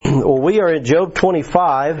We are in Job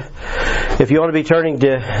 25. If you want to be turning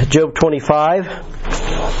to Job 25.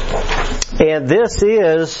 And this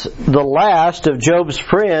is the last of Job's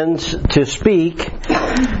friends to speak.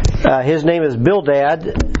 His name is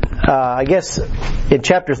Bildad. I guess in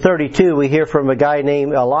chapter 32 we hear from a guy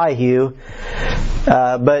named Elihu.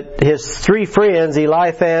 But his three friends,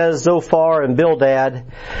 Eliphaz, Zophar, and Bildad,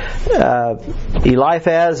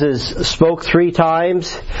 Eliphaz spoke 3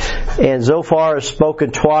 times, and Zophar has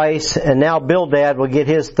spoken twice, and now Bildad will get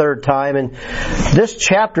his 3rd time. And this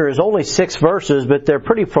chapter is only 6 verses, but they're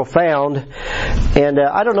pretty profound. And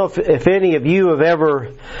I don't know if any of you have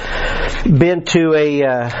ever been to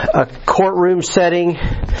a courtroom setting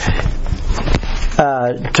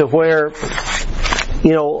to where,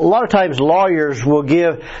 you know, a lot of times lawyers will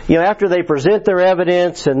give, you know, after they present their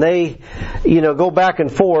evidence and they, you know, go back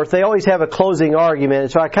and forth, they always have a closing argument.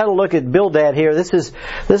 And so I kind of look at Bildad here. This is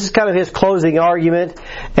kind of his closing argument.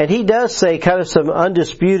 And he does say kind of some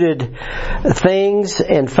undisputed things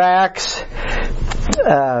and facts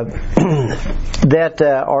that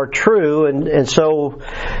are true. And so,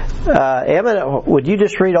 Emmett, would you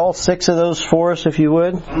just read all 6 of those for us, if you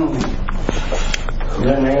would?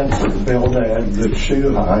 Then answered Bildad the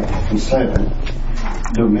Shuhite and said,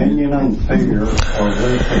 Dominion and fear are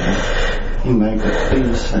with him. He maketh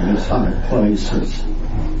peace in his high places.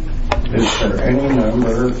 Is there any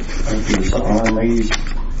number of his armies,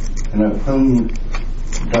 and of whom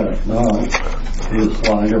doth not his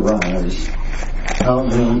light arise? How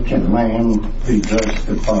then can man be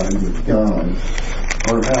justified with God?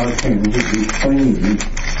 Or how can he be clean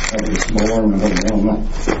that is born of a woman?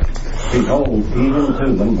 Behold, even to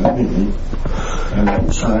the moon, and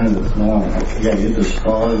it shineth not, yea, the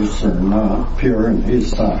stars are not pure in his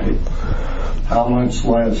sight. How much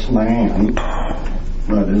less man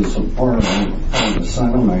that is a born of the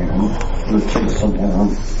Son of Man, which is a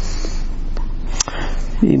worm.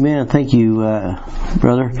 Amen. Thank you,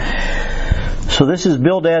 brother. So this is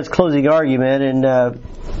Bildad's closing argument, and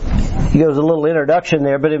he gives a little introduction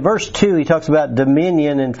there, but in verse 2 he talks about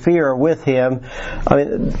dominion and fear are with him.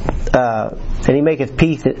 And he maketh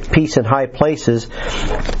peace in high places.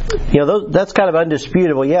 You know, that's kind of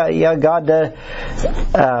undisputable. Yeah, God does.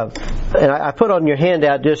 And I put on your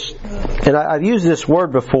handout just, and I've used this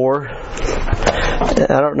word before.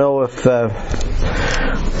 I don't know if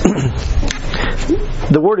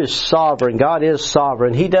the word is sovereign. God is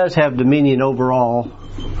sovereign. He does have dominion over all.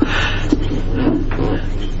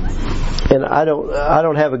 And I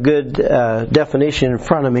don't have a good definition in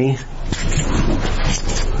front of me.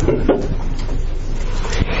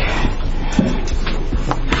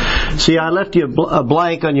 See, I left you a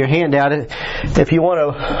blank on your handout if you want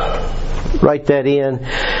to write that in.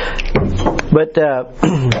 But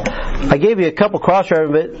I gave you a couple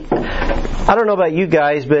cross-references, but I don't know about you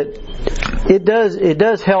guys, but it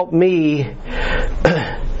does help me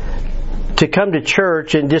to come to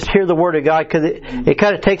church and just hear the Word of God, because it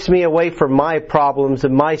kind of takes me away from my problems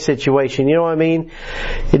and my situation. You know what I mean?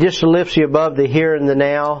 It just lifts you above the here and the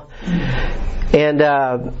now. And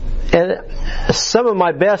some of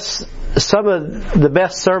the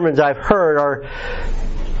best sermons I've heard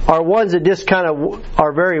are ones that just kind of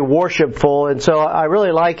are very worshipful, and so I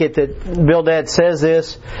really like it that Bildad says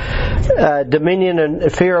this. Dominion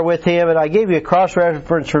and fear are with him, and I gave you a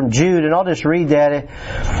cross-reference from Jude, and I'll just read that.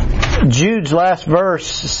 Jude's last verse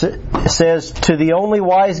says, To the only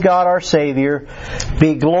wise God our Savior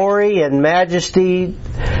be glory and majesty,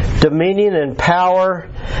 dominion and power,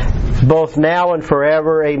 both now and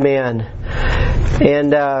forever. Amen.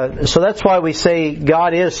 And so that's why we say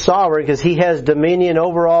God is sovereign, because He has dominion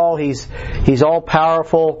over all. He's all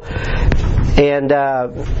powerful, and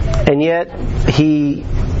yet He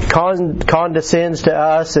condescends to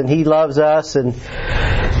us, and He loves us. And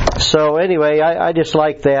so anyway, I just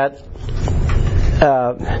like that.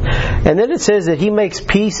 And then it says that He makes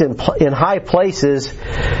peace in high places.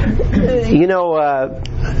 You know,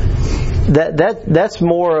 that's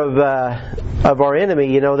more of our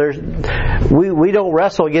enemy. You know, we don't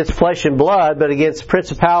wrestle against flesh and blood, but against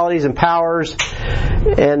principalities and powers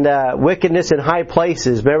and wickedness in high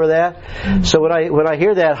places. Remember that? So when I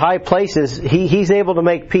hear that, high places, He's able to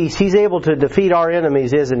make peace. He's able to defeat our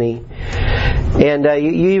enemies, isn't He? And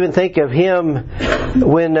you even think of Him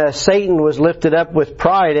when Satan was lifted up with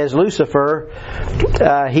pride as Lucifer.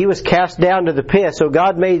 He was cast down to the pit. So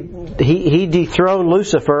God He dethroned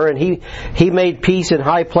Lucifer, and He made peace in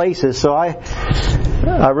high places. So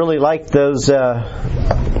I really like those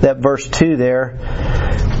that verse 2 there.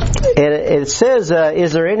 And it says,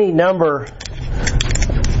 is there any number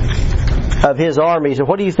of His armies? And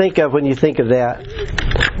what do you think of when you think of that?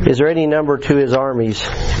 Is there any number to His armies?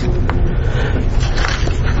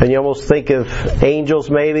 And you almost think of angels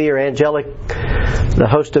maybe, or angelic, the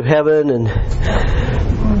host of heaven, and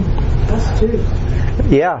that's true.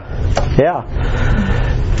 Yeah.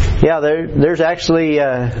 There's actually,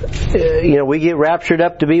 we get raptured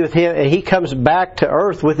up to be with Him, and He comes back to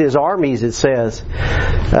earth with His armies, it says.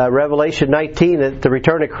 Revelation 19, at the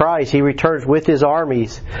return of Christ, He returns with His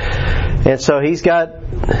armies. And so He's got,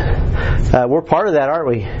 we're part of that, aren't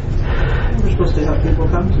we? We're supposed to help people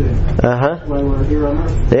come to Him while we're here on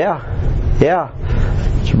earth. Yeah.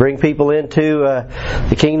 To bring people into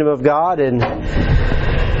the kingdom of God. And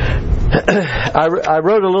I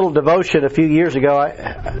wrote a little devotion a few years ago.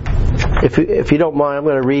 If you don't mind, I'm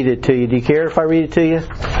going to read it to you. Do you care if I read it to you?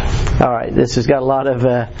 All right. This has got a lot of.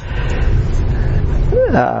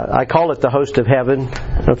 I call it the host of heaven.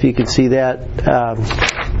 I don't know if you can see that.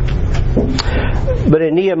 But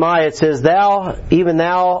in Nehemiah it says, "Thou, even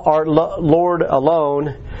Thou art Lord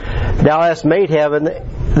alone. Thou hast made heaven,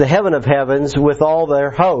 the heaven of heavens, with all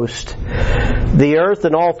their host, the earth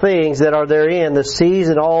and all things that are therein, the seas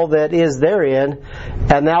and all that is therein,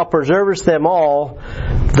 and Thou preservest them all.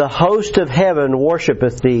 The host of heaven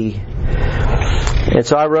worshipeth Thee." And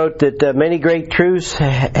so I wrote that many great truths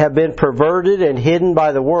have been perverted and hidden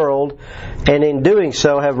by the world, and in doing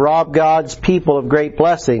so have robbed God's people of great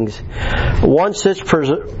blessings. One such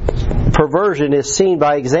perversion is seen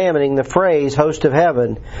by examining the phrase host of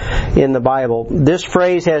heaven in the Bible. This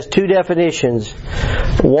phrase has two definitions,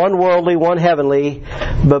 one worldly, one heavenly,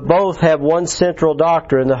 but both have one central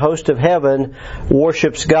doctrine. The host of heaven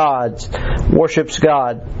worships God.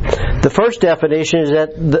 The first definition is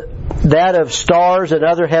that of stars and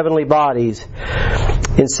other heavenly bodies.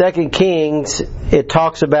 In 2 Kings, it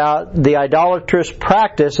talks about the idolatrous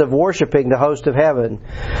practice of worshiping the host of heaven.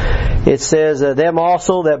 It says, "Them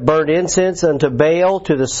also that burned incense unto Baal,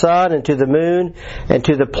 to the sun, and to the moon, and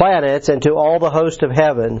to the planets, and to all the host of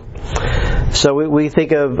heaven." So we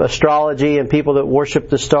think of astrology and people that worship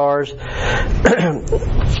the stars.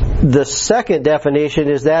 The second definition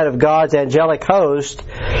is that of God's angelic host,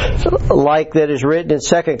 like that is written in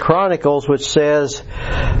 2 Chronicles, which says,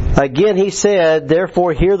 "Again He said,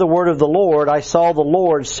 Therefore hear the word of the Lord. I saw the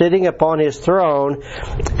Lord sitting upon His throne,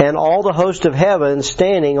 and all the host of heaven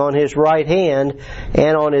standing on His right hand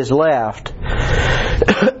and on His left."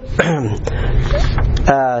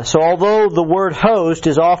 So although the word host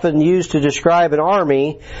is often used to describe an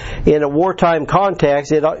army in a wartime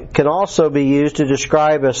context, it can also be used to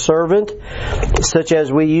describe a servant, such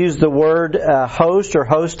as we use the word host or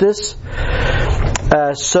hostess.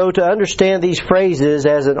 So to understand these phrases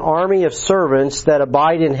as an army of servants that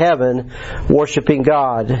abide in heaven worshiping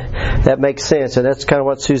God, that makes sense, and that's kind of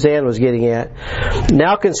what Suzanne was getting at.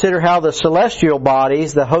 Now consider how the celestial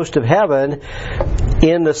bodies, the host of heaven,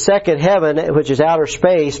 in the second heaven, which is outer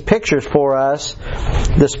space, pictures for us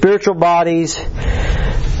the spiritual bodies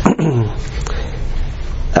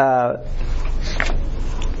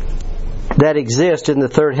that exist in the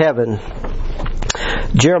third heaven.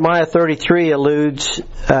 Jeremiah 33 alludes,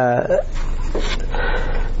 I'm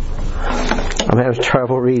having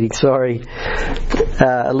trouble reading, sorry,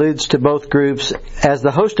 alludes to both groups. "As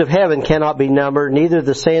the host of heaven cannot be numbered, neither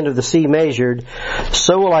the sand of the sea measured,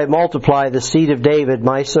 so will I multiply the seed of David,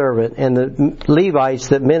 my servant, and the Levites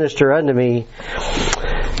that minister unto me."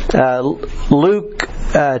 Luke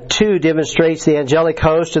 2 demonstrates the angelic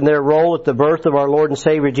host and their role at the birth of our Lord and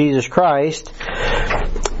Savior Jesus Christ.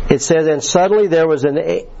 It says, "And suddenly there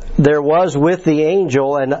was with the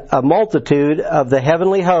angel and a multitude of the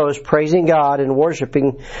heavenly host praising God and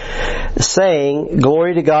worshiping, saying,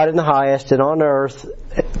 Glory to God in the highest, and on earth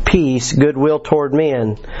peace, goodwill toward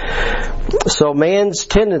men." So man's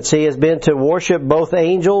tendency has been to worship both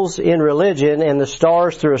angels in religion and the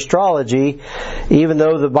stars through astrology, even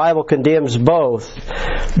though the Bible condemns both.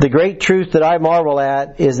 The great truth that I marvel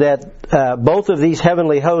at is that both of these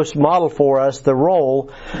heavenly hosts model for us the role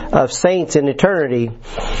of saints in eternity.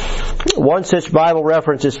 One such Bible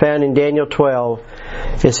reference is found in Daniel 12.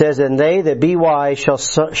 It says, "And they that be wise shall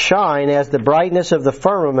shine as the brightness of the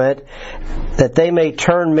firmament, that they may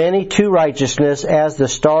turn many to righteousness as the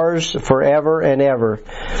stars forever and ever."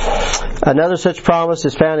 Another such promise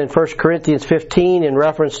is found in 1 Corinthians 15 in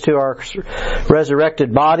reference to our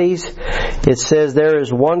resurrected bodies. It says, "There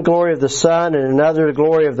is one glory of the sun, and another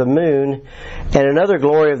glory of the moon, and another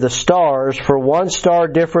glory of the stars, for one star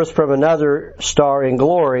differeth from another star in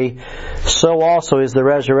glory, so also is the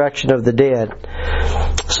resurrection of the dead."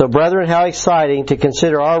 So, brethren, how exciting to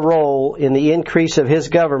consider our role in the increase of His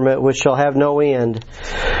government, which shall have no end.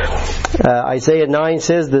 Isaiah 9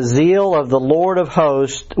 says, "The zeal of the Lord of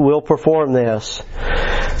hosts will perform this."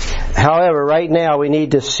 However, right now we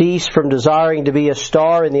need to cease from desiring to be a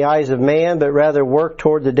star in the eyes of man, but rather work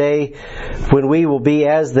toward the day when we will be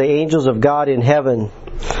as the angels of God in heaven.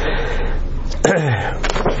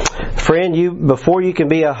 Friend, before you can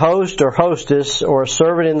be a host or hostess or a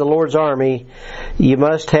servant in the Lord's army, you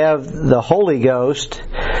must have the Holy Ghost.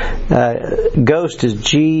 Ghost is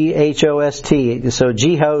G-H-O-S-T. So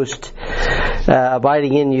G-Host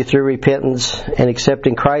abiding in you through repentance and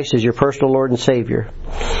accepting Christ as your personal Lord and Savior.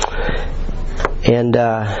 And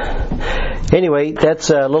anyway, that's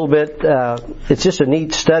a little bit, it's just a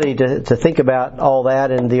neat study to think about all that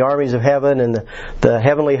and the armies of heaven and the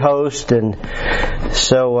heavenly host. And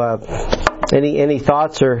so, any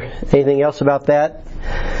thoughts or anything else about that?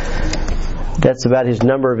 That's about his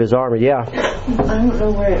number of his army, yeah. I don't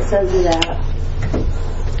know where it says it at,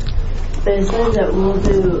 but it says that we'll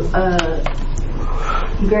do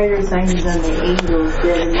greater things than the angels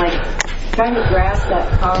did. And like, trying to grasp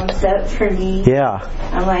that concept for me. Yeah.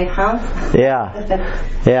 I'm like, huh? Yeah.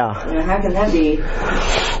 Yeah. How can that be?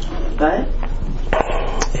 But?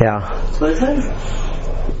 Yeah. That's what it says.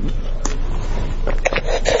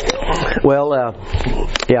 Well,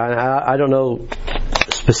 yeah, I don't know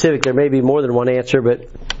specific. There may be more than one answer, but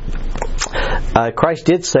Christ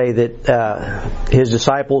did say that His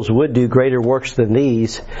disciples would do greater works than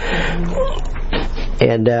these.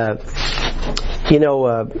 And,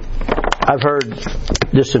 I've heard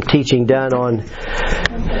just some teaching done on,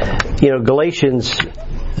 Galatians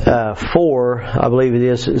 4, I believe it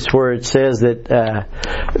is where it says that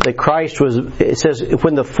Christ was, it says,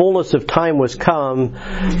 when the fullness of time was come,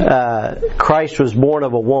 Christ was born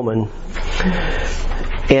of a woman.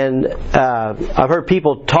 And I've heard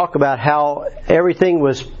people talk about how everything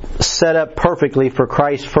was set up perfectly for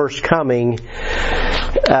Christ's first coming,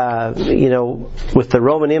 with the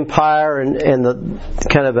Roman Empire and the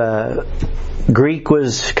kind of Greek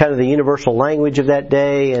was kind of the universal language of that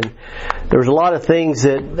day, and there was a lot of things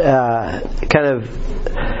that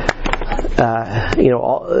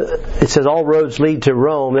it says all roads lead to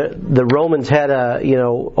Rome. The Romans had a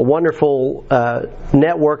wonderful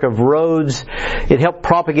network of roads. It helped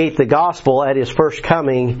propagate the gospel at His first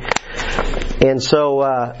coming. And so,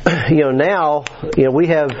 now, we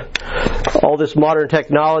have all this modern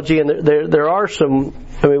technology, and there are some,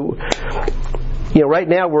 right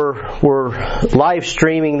now we're live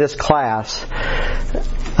streaming this class.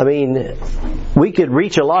 I mean, we could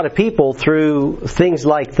reach a lot of people through things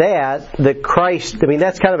like that Christ,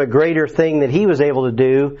 that's kind of a greater thing that He was able to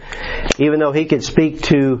do, even though He could speak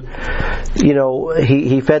to,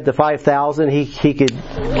 He fed the 5,000, He could,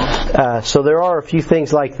 so there are a few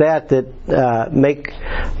things like that make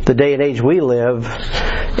the day and age we live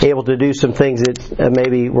able to do some things that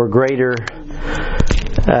maybe were greater.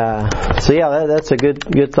 So yeah, that's a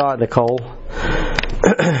good thought, Nicole.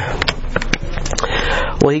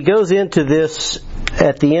 Well, he goes into this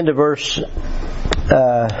at the end of verse 3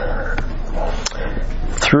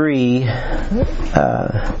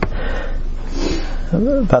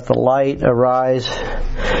 about the light arise.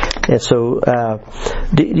 And so,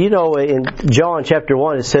 in John chapter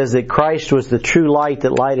 1 it says that Christ was the true light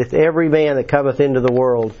that lighteth every man that cometh into the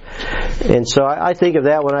world. And so I think of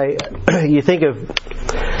that when you think of,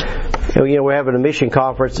 we're having a mission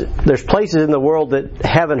conference. There's places in the world that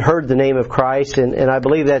haven't heard the name of Christ, and I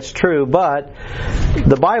believe that's true, but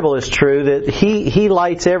the Bible is true that He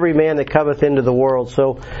lights every man that cometh into the world.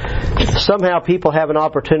 So somehow people have an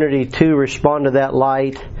opportunity to respond to that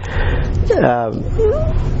light,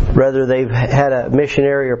 whether they've had a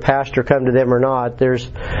missionary or pastor come to them or not. There's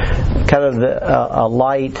kind of a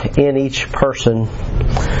light in each person.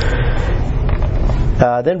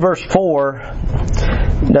 Then verse 4.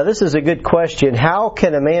 Now this is a good question. How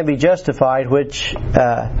can a man be justified with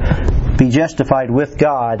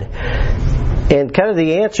God? And kind of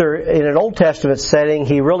the answer in an Old Testament setting,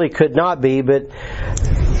 he really could not be. But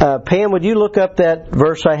Pam, would you look up that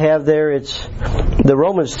verse I have there? It's the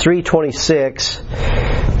Romans 3:26,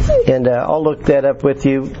 and I'll look that up with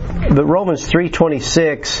you. But Romans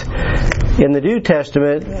 3:26 in the New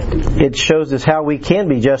Testament, it shows us how we can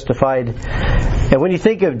be justified. And when you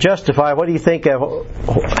think of justified, what do you think of?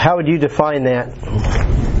 How would you define that?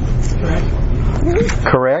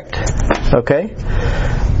 Correct. Okay.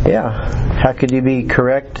 Yeah. How could you be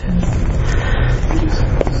correct?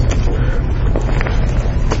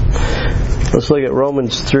 Let's look at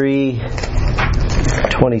Romans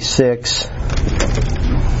 3:26.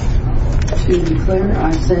 To declare,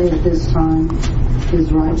 I say at this time,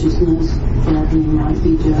 His righteousness, that He might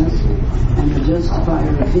be just, and the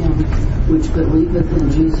justifier of him which believeth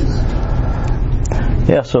in Jesus.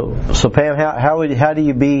 Yeah. So Pam, how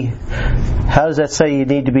How does that say you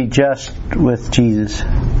need to be just with Jesus?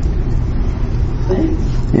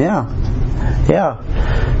 Yeah.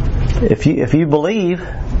 If you believe,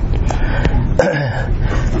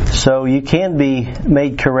 so you can be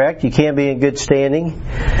made correct. You can be in good standing.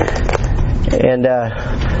 And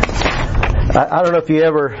I don't know if you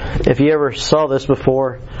ever saw this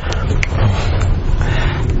before.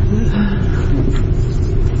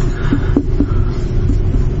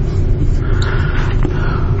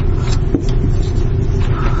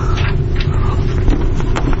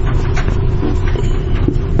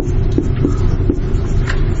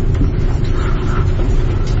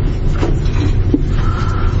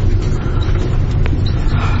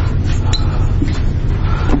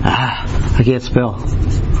 I can't spell.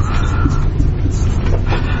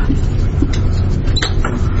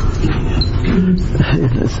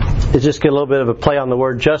 It's just get a little bit of a play on the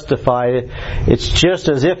word justified. It's just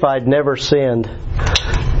as if I'd never sinned.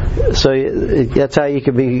 So that's how you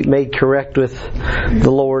can be made correct with the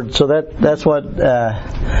Lord. So that's what.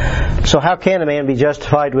 So how can a man be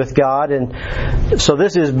justified with God? And so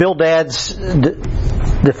this is Bildad's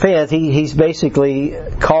defense. He's basically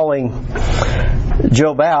calling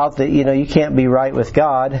Job out that you can't be right with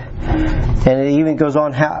God, and it even goes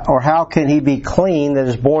on how can he be clean that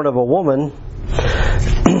is born of a woman?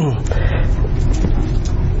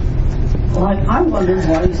 Well, I wondered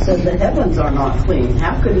why he said the heavens are not clean.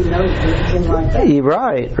 How could he know anything like that?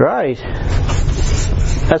 Right.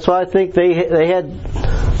 That's why I think they had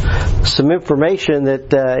some information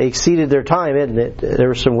that exceeded their time, isn't it? There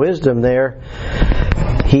was some wisdom there.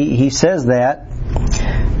 He says that.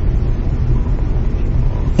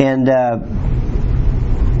 And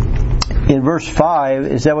in verse 5,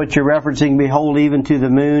 is that what you're referencing? Behold, even to the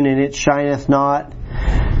moon, and it shineth not.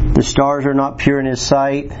 The stars are not pure in his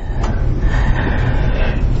sight. I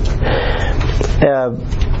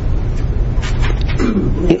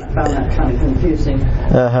found that kind of confusing.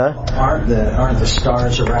 Aren't the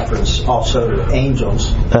stars a reference also to angels?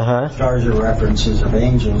 Stars are references of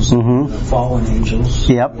angels, fallen angels.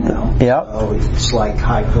 Yep. So it's like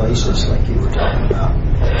high places, like you were talking about.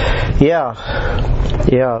 Yeah.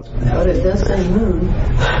 But it does say moon.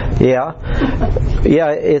 Yeah.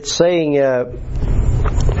 It's saying.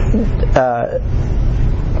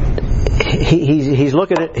 He's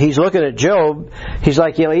looking at Job. He's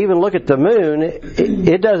like, even look at the moon.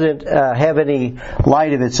 It doesn't have any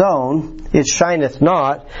light of its own. It shineth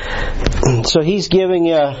not. So he's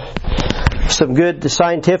giving some good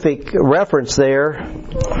scientific reference there.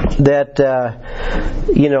 That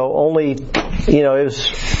only it was.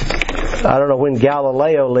 I don't know when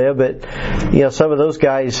Galileo lived, but some of those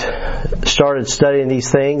guys started studying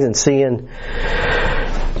these things and seeing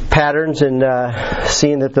patterns and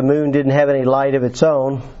seeing that the moon didn't have any light of its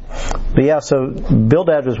own. But so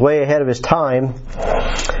Bildad was way ahead of his time.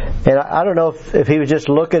 And I don't know if he was just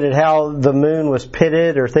looking at how the moon was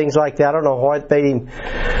pitted or things like that. I don't know what made him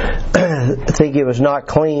think it was not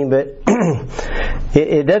clean, but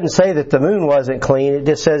it doesn't say that the moon wasn't clean. It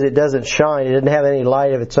just says it doesn't shine. It doesn't have any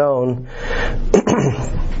light of its own.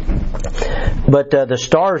 But the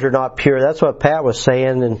stars are not pure. That's what Pat was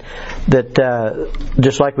saying, and that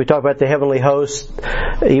just like we talk about the heavenly hosts,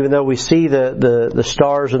 even though we see the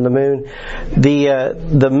stars and the moon,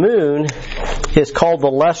 the moon is called the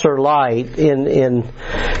lesser light in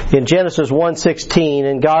Genesis 1:16.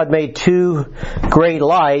 And God made two great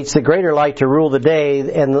lights, the greater light to rule the day,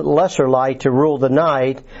 and the lesser light to rule the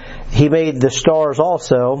night. He made the stars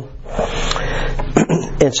also,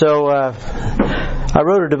 and so. I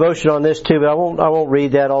wrote a devotion on this too, but I won't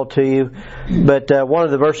read that all to you. But one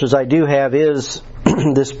of the verses I do have is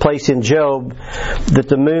this place in Job that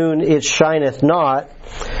the moon it shineth not.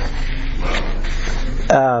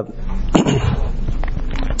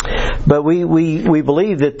 But we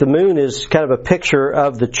believe that the moon is kind of a picture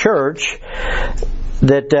of the church.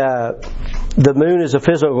 That the moon is a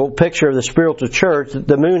physical picture of the spiritual church.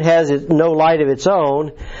 The moon has no light of its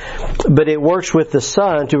own, but it works with the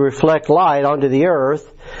sun to reflect light onto the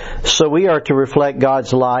earth. So we are to reflect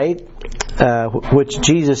God's light, which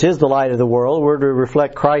Jesus is the light of the world. We're to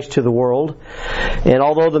reflect Christ to the world. And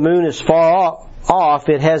although the moon is far off,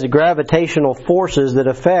 it has gravitational forces that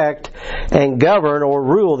affect and govern or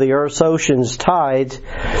rule the earth's oceans, tides.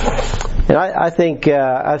 And I think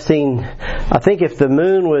if the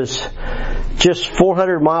moon was just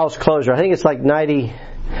 400 miles closer, I think it's like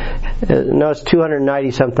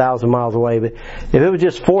 290 some thousand miles away, but if it was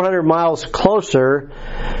just 400 miles closer,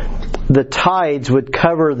 the tides would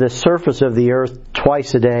cover the surface of the earth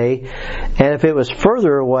twice a day. And if it was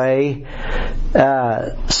further away,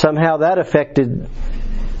 somehow that affected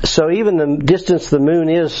So even the distance the moon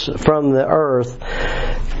is from the Earth,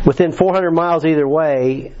 within 400 miles either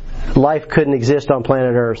way, life couldn't exist on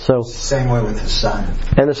planet Earth. So same way with the sun.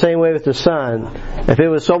 And the same way with the sun. If it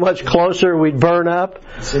was so much closer, we'd burn up.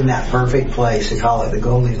 It's in that perfect place. They call it the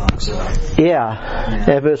Goldilocks zone.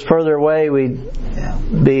 Yeah. If it was further away, we'd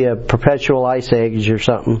be a perpetual ice age or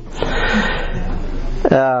something.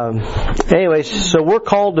 Anyway, so we're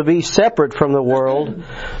called to be separate from the world,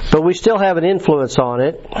 but we still have an influence on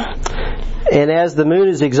it. And as the moon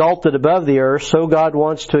is exalted above the earth, so God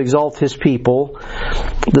wants to exalt His people.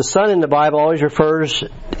 The sun in the Bible always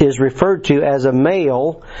is referred to as a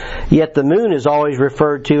male, yet the moon is always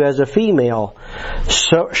referred to as a female,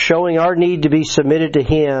 showing our need to be submitted to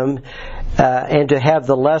Him and to have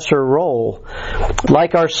the lesser role.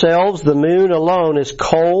 Like ourselves, the moon alone is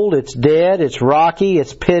cold, it's dead, it's rocky,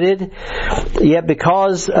 it's pitted. Yet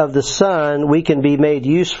because of the sun, we can be made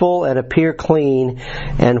useful and appear clean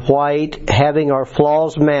and white, having our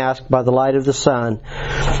flaws masked by the light of the sun.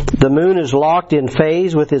 The moon is locked in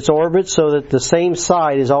phase with its orbit so that the same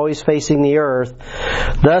side is always facing the earth,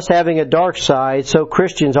 thus having a dark side. So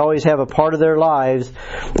Christians always have a part of their lives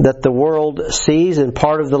that the world sees, and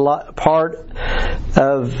part of the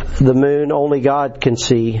moon only God can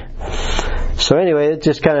see. So anyway, it's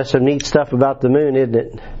just kind of some neat stuff about the moon, isn't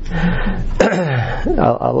it?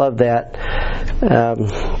 I love that.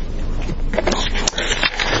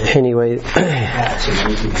 Anyway.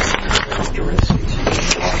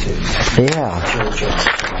 Yeah.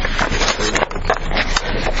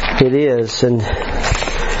 It is. And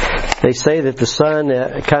they say that the sun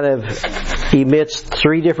kind of emits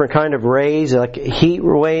 3 different kind of rays, like heat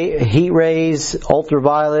rays,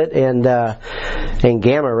 ultraviolet, and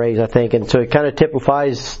gamma rays, I think. And so it kind of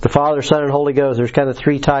typifies the Father, Son, and Holy Ghost. There's kind of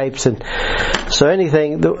 3 types. And so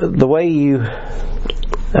anything, the way you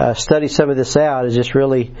study some of this out is just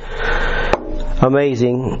really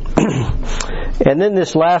amazing. And then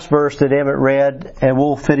this last verse that Emmett read, and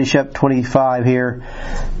we'll finish up 25 here.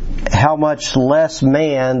 How much less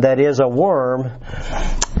man, that is a worm,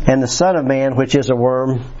 and the Son of Man, which is a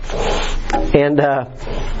worm. And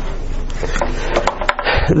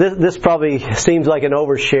this probably seems like an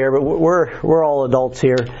overshare, but we're all adults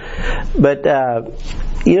here. But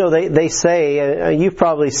they say, you've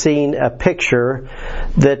probably seen a picture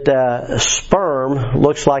that sperm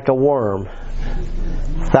looks like a worm.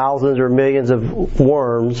 Thousands or millions of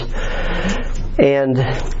worms. And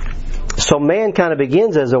so man kind of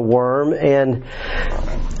begins as a worm, and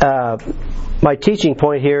my teaching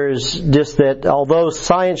point here is just that although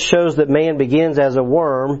science shows that man begins as a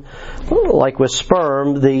worm, like with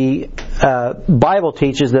sperm, the Bible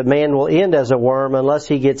teaches that man will end as a worm unless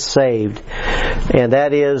he gets saved. And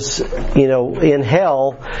that is, in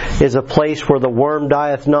hell is a place where the worm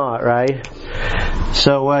dieth not, right?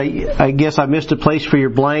 So I guess I missed a place for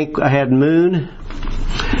your blank. I had moon,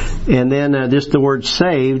 and then just the word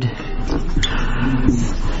saved.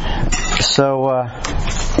 So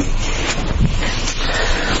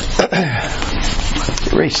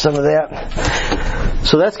erase some of that.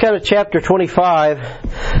 So that's kind of chapter 25.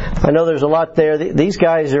 I know there's a lot there. These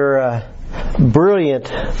guys are brilliant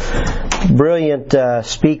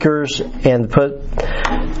speakers, and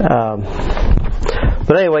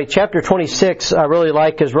but anyway, chapter 26 I really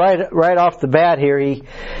like, because right off the bat here he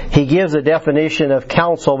gives a definition of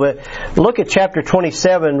counsel. But look at chapter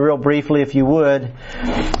 27 real briefly, if you would.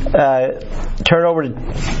 Turn over to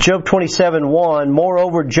Job 27:1.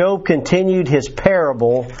 Moreover, Job continued his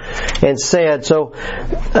parable and said. So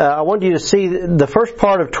I want you to see the first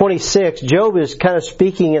part of 26. Job is kind of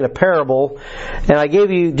speaking in a parable, and I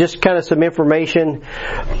gave you just kind of some information.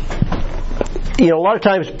 A lot of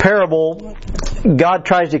times parable, God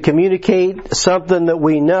tries to communicate something that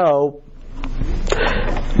we know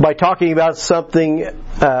by talking about something,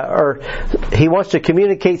 or He wants to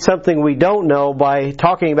communicate something we don't know by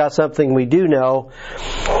talking about something we do know.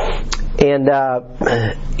 And,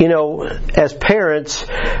 as parents,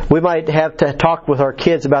 we might have to talk with our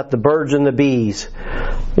kids about the birds and the bees.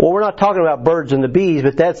 Well, we're not talking about birds and the bees,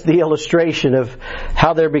 but that's the illustration of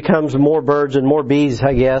how there becomes more birds and more bees,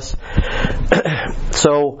 I guess.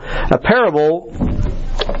 So, a parable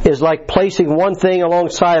is like placing one thing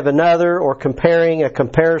alongside of another, or comparing a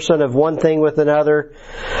comparison of one thing with another.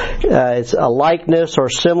 It's a likeness or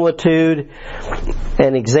similitude,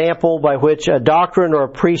 an example by which a doctrine or a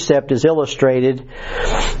precept is illustrated.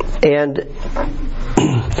 And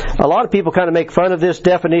a lot of people kind of make fun of this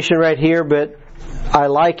definition right here, but I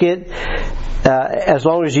like it. as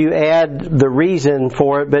long as you add the reason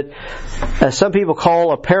for it. But some people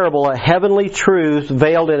call a parable a heavenly truth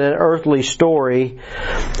veiled in an earthly story,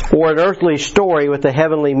 or an earthly story with a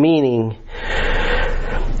heavenly meaning.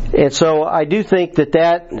 And so I do think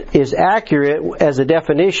that is accurate as a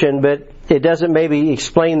definition, but it doesn't maybe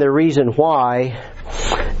explain the reason why.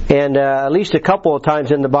 And at least a couple of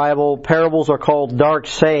times in the Bible, parables are called dark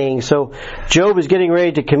sayings. So Job is getting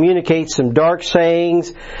ready to communicate some dark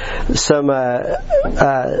sayings, some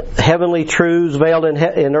heavenly truths veiled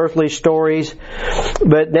in earthly stories.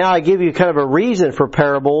 But now I give you kind of a reason for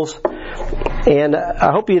parables. And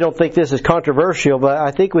I hope you don't think this is controversial, but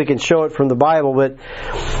I think we can show it from the Bible. But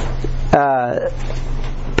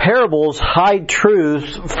parables hide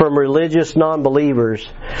truth from religious non-believers.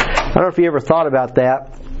 I don't know if you ever thought about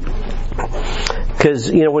that.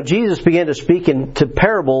 Because, when Jesus began to speak into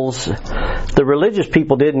parables, the religious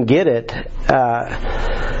people didn't get it.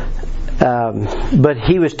 But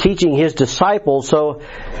He was teaching His disciples, so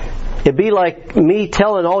it'd be like me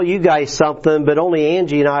telling all you guys something, but only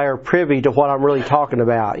Angie and I are privy to what I'm really talking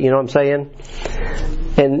about. You know what I'm saying?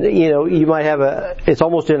 And, you might have it's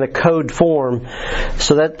almost in a code form.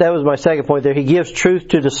 So that was my second point there. He gives truth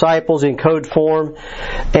to disciples in code form.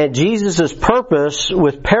 And Jesus' purpose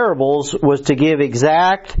with parables was to give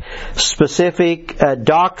exact, specific,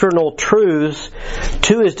 doctrinal truths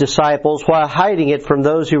to His disciples while hiding it from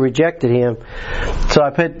those who rejected Him. So I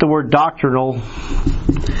put the word doctrinal.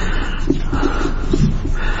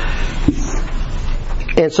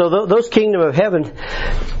 And so those kingdom of heaven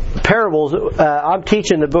parables, I'm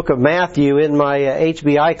teaching the book of Matthew in my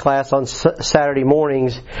HBI class on Saturday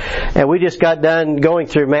mornings, and we just got done going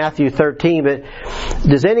through Matthew 13, but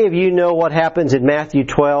does any of you know what happens in Matthew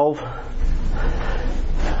 12?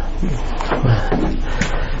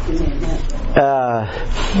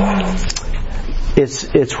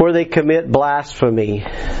 It's where they commit blasphemy.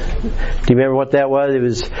 Do you remember what that was? It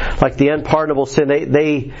was like the unpardonable sin.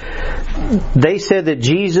 They said that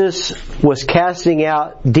Jesus was casting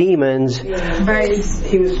out demons. He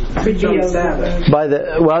was preaching on the Sabbath.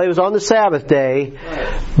 It was on the Sabbath day.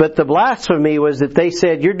 But the blasphemy was that they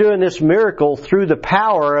said, you're doing this miracle through the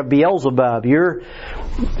power of Beelzebub.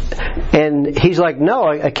 And He's like,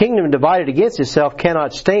 no, a kingdom divided against itself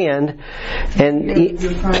cannot stand. And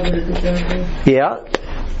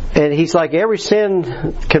and He's like, every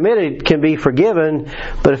sin committed can be forgiven,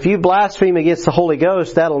 but if you blaspheme against the Holy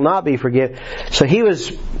Ghost, that'll not be forgiven. So He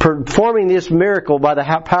was performing this miracle by the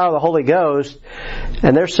power of the Holy Ghost,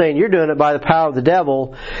 and they're saying you're doing it by the power of the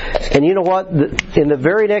devil. And you know what? In the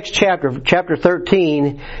very next chapter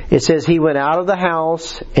 13, it says He went out of the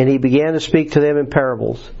house and He began to speak to them in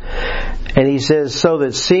parables. And He says, so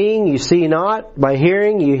that seeing you see not, by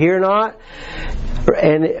hearing you hear not,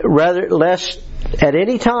 and rather lest at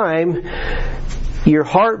any time your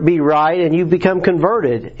heart be right and you become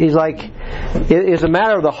converted. He's like, it's a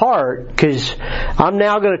matter of the heart, because I'm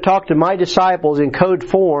now going to talk to my disciples in code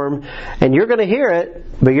form, and you're going to hear it,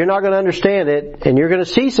 but you're not going to understand it, and you're going to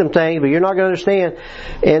see some things, but you're not going to understand.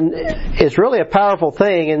 And it's really a powerful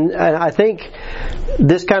thing, and I think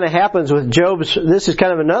this kind of happens with Job's. This is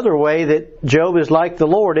kind of another way that Job is like the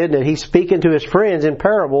Lord, isn't it? He's speaking to his friends in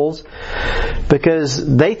parables because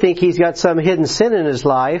they think he's got some hidden sin in his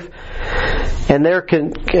life, and they're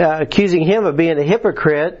accusing him of being a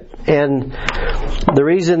hypocrite. And the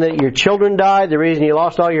reason that your children died, the reason you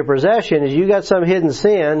lost all your possession, is you got some hidden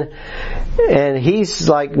sin. And he's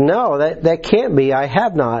like, no, that can't be. I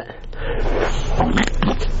have not.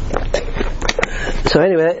 So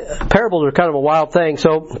anyway, parables are kind of a wild thing.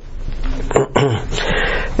 So,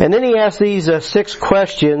 and then he asks these 6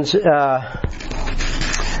 questions.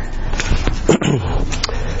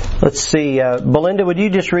 Let's see. Belinda, would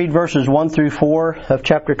you just read verses 1 through 4 of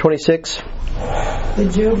chapter 26?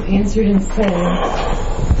 But Job answered and said,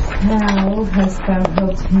 how hast thou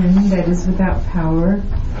helped him that is without power?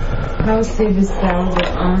 How savest thou the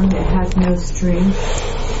arm that hath no strength?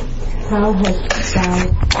 How hast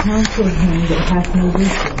thou counseled him that hath no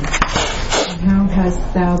wisdom? And how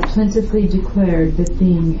hast thou plentifully declared the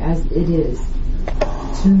thing as it is?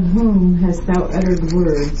 To whom hast thou uttered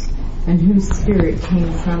words, and whose spirit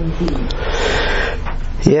came from thee?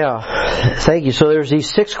 Yeah, thank you. So there's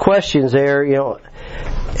these 6 questions there.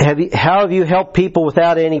 How have you helped people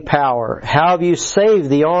without any power? How have you saved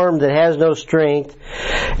the arm that has no strength?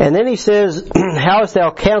 And then he says, how hast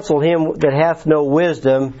thou counseled him that hath no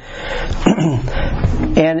wisdom?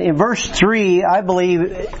 And in verse 3, I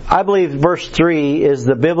believe verse 3 is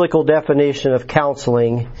the biblical definition of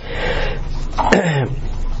counseling.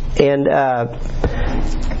 And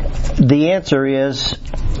the answer is,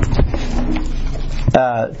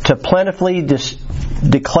 to plentifully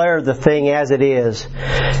declare the thing as it is.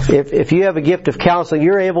 If you have a gift of counseling,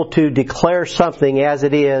 you're able to declare something as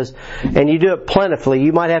it is, and you do it plentifully.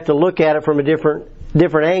 You might have to look at it from a different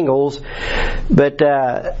angles, but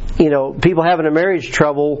people having a marriage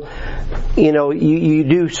trouble, you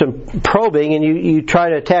do some probing and you try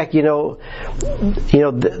to attack, you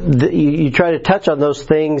try to touch on those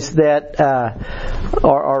things that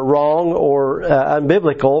are wrong or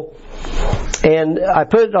unbiblical. And I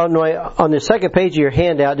put it on the second page of your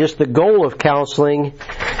handout, just the goal of counseling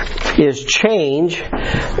is change.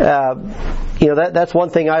 That's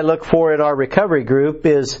one thing I look for in our recovery group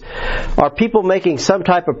is, are people making some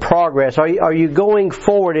type of progress? Are you going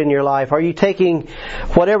forward in your life? Are you taking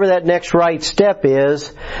whatever that next right step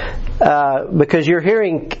is? Because you're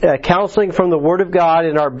hearing counseling from the Word of God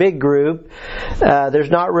in our big group.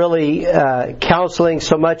 There's not really counseling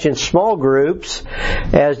so much in small groups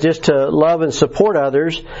as just to love and support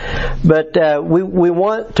others. But we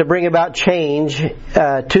want to bring about change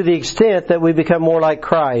to the extent that we become more like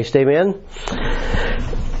Christ. Amen?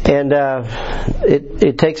 And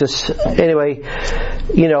it takes us anyway.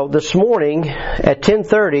 This morning at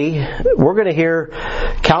 10:30, we're going to hear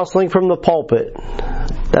counseling from the pulpit.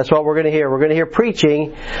 That's what we're going to hear. We're going to hear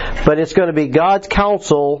preaching, but it's going to be God's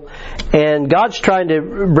counsel, and God's trying to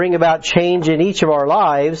bring about change in each of our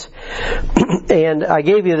lives. And I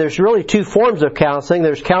gave you, there's really two forms of counseling.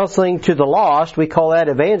 There's counseling to the lost. We call that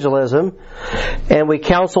evangelism. And we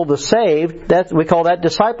counsel the saved. We call that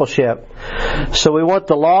discipleship. So we want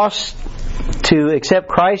the lost to accept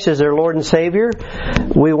Christ as their Lord and Savior.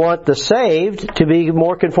 We want the saved to be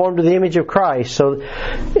more conformed to the image of Christ. So,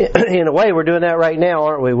 in a way, we're doing that right now,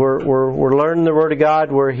 aren't we? We're learning the Word of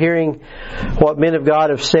God. We're hearing what men of God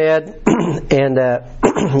have said, and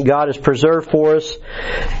God has preserved for us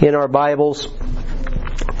in our Bibles.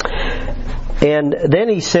 And then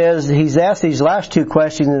he says, he's asked these last two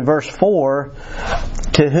questions in verse 4,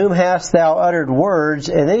 to whom hast thou uttered words?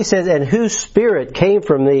 And then he says, and whose spirit came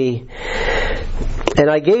from thee?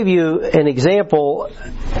 And I gave you an example.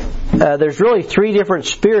 There's really three different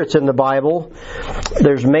spirits in the Bible.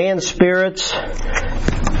 There's man's spirits,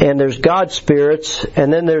 and there's God's spirits,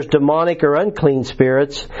 and then there's demonic or unclean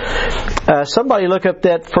spirits. Somebody look up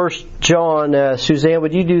that 1 John. Suzanne,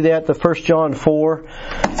 would you do that, the 1 John 4?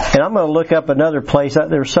 And I'm going to look up another place.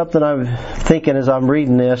 There's something I'm thinking as I'm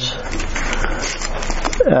reading this.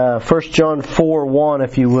 1 John 4:1,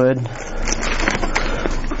 if you would.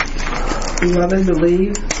 Beloved,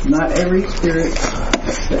 believe not every spirit,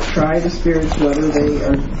 but try the spirits whether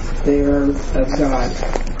they are of God.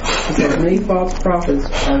 Because many false prophets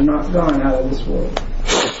are not gone out of this world.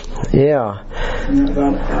 Yeah. And not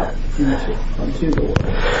gone out into the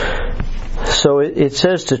world. So it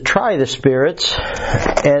says to try the spirits,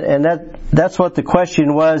 and that's what the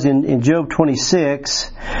question was in Job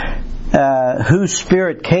 26. Whose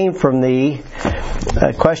spirit came from thee?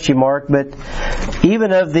 Question mark. But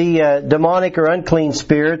even of the demonic or unclean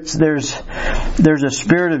spirits, there's a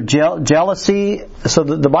spirit of jealousy. So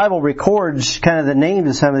the Bible records kind of the names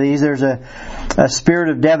of some of these. There's a spirit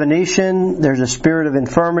of divination. There's a spirit of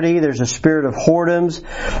infirmity. There's a spirit of whoredoms.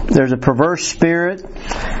 There's a perverse spirit.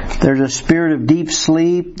 There's a spirit of deep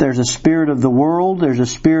sleep. There's a spirit of the world. There's a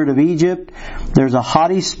spirit of Egypt. There's a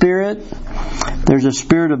haughty spirit. There's a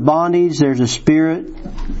spirit of bondage. There's a spirit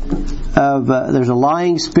of there's a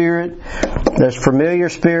lying spirit. There's familiar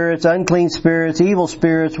spirits, unclean spirits, evil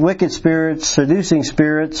spirits, wicked spirits, seducing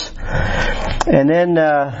spirits. And then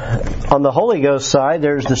on the Holy Ghost side,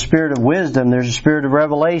 there's the spirit of wisdom. There's a spirit of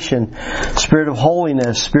revelation, spirit of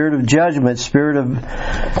holiness, spirit of judgment, spirit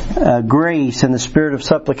of grace, and the spirit of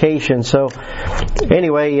supplication. So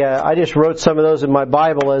anyway, I just wrote some of those in my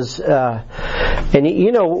Bible as and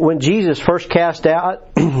when Jesus first cast out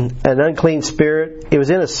an unclean spirit, it was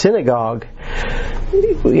in a synagogue.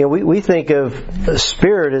 We think of a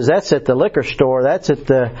spirit as that's at the liquor store, that's at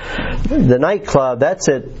the nightclub, that's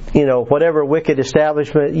at whatever wicked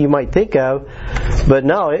establishment you might think of. But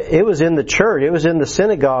no, it was in the church, it was in the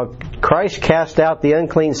synagogue. Christ cast out the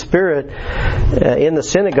unclean spirit in the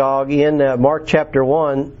synagogue in Mark chapter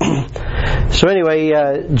 1. So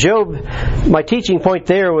anyway, Job, my teaching point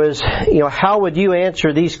there was, how would you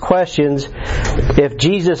answer these questions if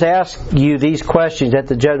Jesus asked you these questions at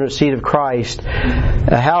the judgment seat of Christ?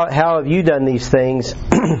 How have you done these things?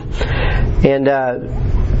 And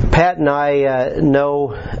Pat and I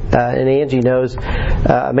know, and Angie knows,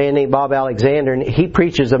 a man named Bob Alexander, and he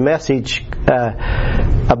preaches a message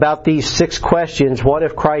about these 6 questions. What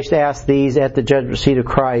if Christ asked these at the judgment seat of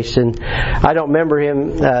Christ? And I don't remember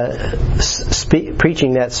him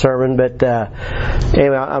preaching that sermon, but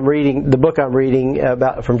anyway, I'm reading the book I'm reading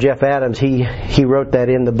about from Jeff Adams. He wrote that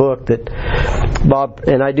in the book that Bob,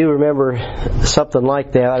 and I do remember something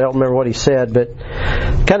like that. I don't remember what he said, but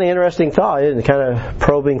kind of interesting thought, isn't it? Kind of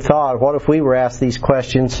probing thought. What if we were asked these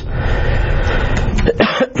questions? All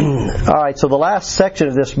right, so the last section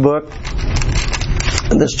of this book,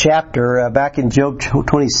 this chapter, back in Job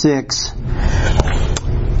 26.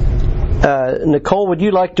 Nicole, would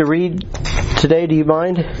you like to read today? Do you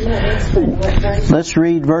mind? No, that's fine. What verse? Let's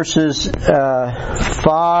read verses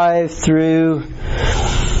 5 through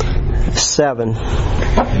 7.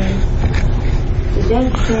 The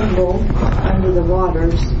dead tremble under the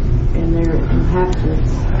waters and their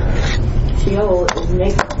inhabitants. Sheol is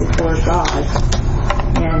naked before God,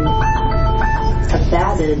 and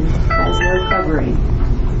Abaddon has no covering.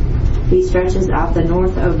 He stretches out the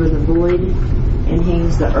north over the void and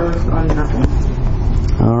hangs the earth on nothing.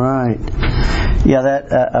 All right. Yeah, that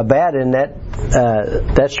Abaddon,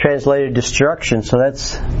 that's translated destruction. So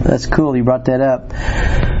that's cool. You brought that up.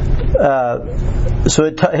 So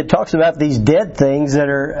it talks about these dead things that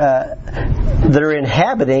are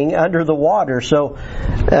inhabiting under the water. So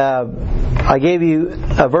I gave you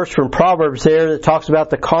a verse from Proverbs there that talks about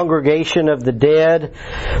the congregation of the dead.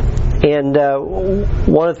 And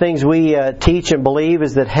one of the things we teach and believe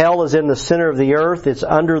is that hell is in the center of the earth. It's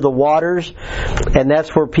under the waters. And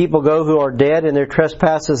that's where people go who are dead in their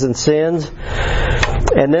trespasses and sins.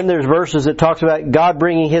 And then there's verses that talks about God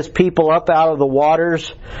bringing His people up out of the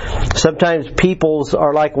waters. Sometimes peoples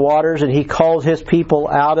are like waters, and He calls His people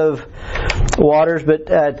out of waters. But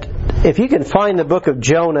if you can find the book of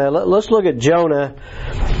Jonah, let's look at Jonah.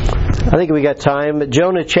 I think we got time. But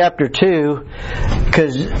Jonah chapter 2,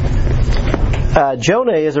 because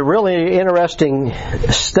Jonah is a really interesting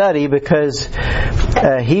study because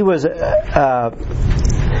he was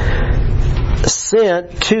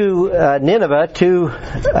sent to Nineveh, to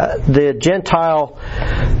the Gentile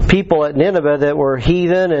people at Nineveh that were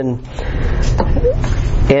heathen, and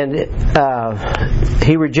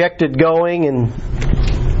he rejected going, and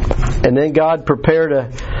then God prepared a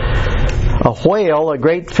whale, a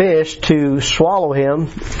great fish, to swallow him.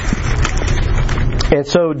 And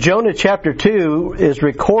so Jonah chapter 2 is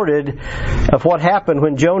recorded of what happened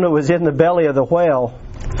when Jonah was in the belly of the whale.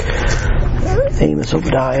 Amos,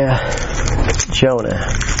 Obadiah, Jonah.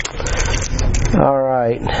 All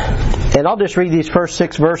right. And I'll just read these first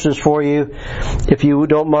 6 verses for you, if you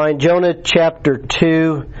don't mind. Jonah chapter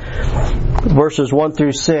 2, verses 1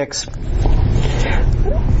 through 6.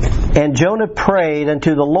 And Jonah prayed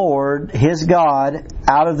unto the Lord his God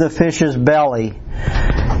out of the fish's belly,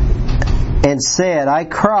 and said, I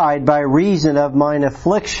cried by reason of mine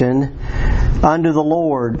affliction unto the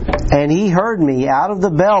Lord, and He heard me out of the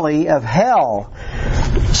belly of hell.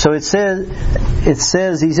 So it says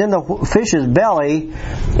He's in the fish's belly,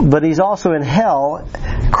 but He's also in hell.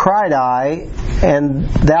 Cried I, and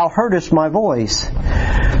Thou heardest my voice.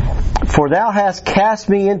 For Thou hast cast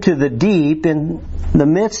me into the deep, in the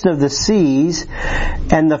midst of the seas,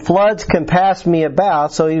 and the floods compassed me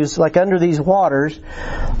about. So he was like under these waters.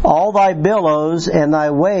 All Thy billows and Thy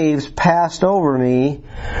waves passed over me.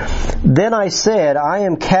 Then I said, I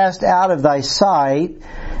am cast out of Thy sight,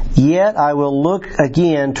 yet I will look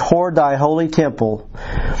again toward Thy holy temple.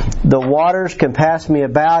 The waters compassed me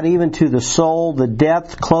about, even to the soul. The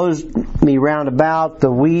depth closed me round about.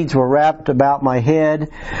 The weeds were wrapped about my head.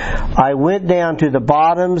 I went down to the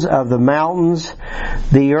bottoms of the mountains.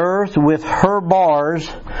 The earth with her bars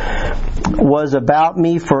was about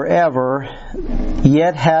me forever.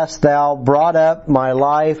 Yet hast Thou brought up my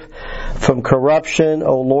life from corruption,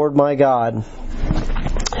 O Lord my God.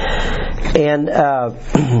 And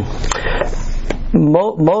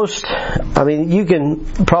most, I mean, you can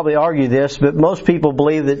probably argue this, but most people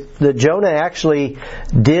believe that Jonah actually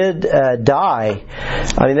did die.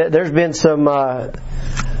 I mean, there's been some,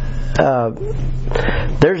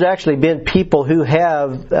 there's actually been people who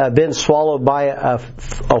have been swallowed by a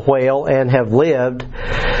whale and have lived.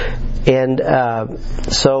 And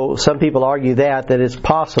so some people argue that it's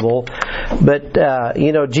possible. But,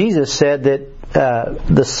 Jesus said that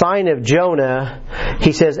the sign of Jonah,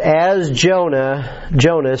 He says, as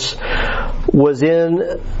Jonas was in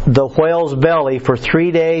the whale's belly for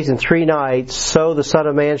 3 days and 3 nights, so the Son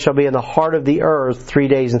of Man shall be in the heart of the earth 3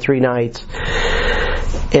 days and 3 nights.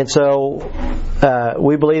 And so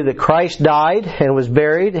we believe that Christ died and was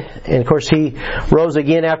buried, and of course He rose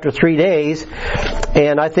again after 3 days.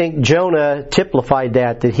 And I think Jonah typified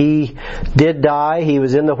that he did die. He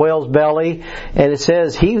was in the whale's belly, and it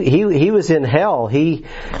says he was in hell. He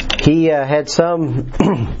had some,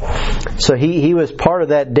 so he was part of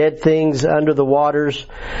that dead things under the waters,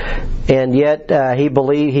 and yet he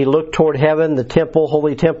believed. He looked toward heaven, the temple,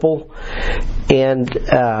 holy temple, and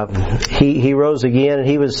he rose again, and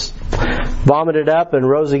he was vomited up and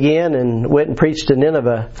rose again and went and preached to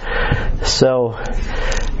Nineveh. So,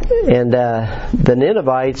 and the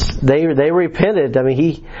Ninevites, they repented. I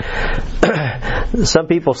mean, some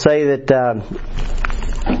people say that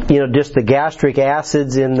just the gastric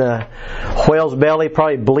acids in the whale's belly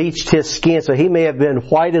probably bleached his skin, so he may have been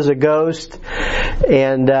white as a ghost,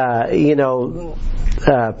 and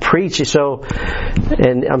preach. So,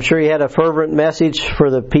 and I'm sure he had a fervent message for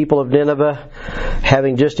the people of Nineveh,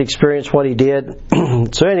 having just experienced what he did.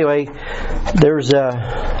 So anyway, there's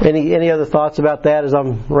any other thoughts about that as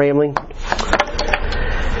I'm rambling?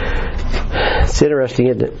 It's interesting,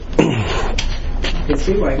 isn't it? You can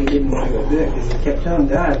see why he didn't want to go do it, because he kept telling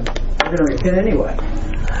God, "We're going to repent anyway."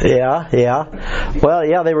 Yeah. Well,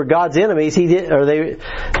 yeah, they were God's enemies. He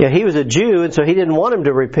was a Jew, and so He didn't want him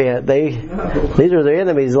to repent. These are their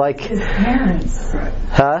enemies, like his parents.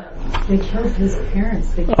 Huh? They killed his parents.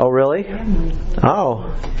 Oh, really? Family.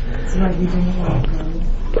 Oh. That's why he didn't want to go.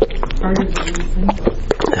 Part of the reason.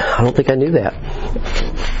 I don't think I knew that.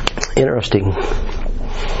 Interesting.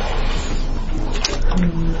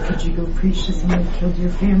 Could you go preach to someone who killed your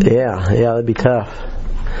family? Yeah, that'd be tough.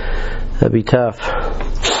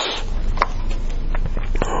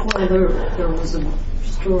 Well, there was a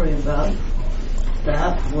story about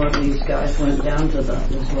that where these guys went down to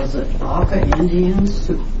was it Aka Indians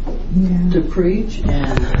to preach,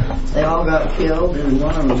 and they all got killed, and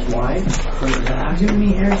one of them's wife hurt back.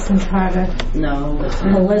 Jimmy Erickson Tata. No,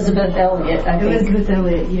 Elizabeth Elliot, I think. Elizabeth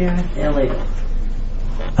Elliot, yeah. Elliot.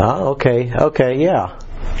 Oh, okay, yeah.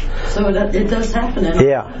 So it does happen in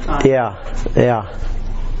time. Yeah.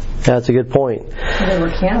 That's a good point. They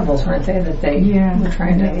were cannibals, weren't they? That they were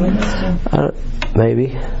trying to enlist.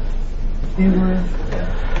 Maybe. They were.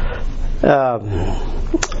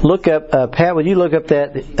 Look up, Pat. Would you look up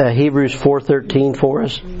that Hebrews 4:13 for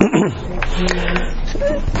us?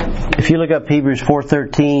 If you look up Hebrews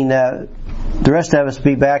 4:13, the rest of us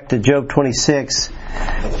be back to Job 26.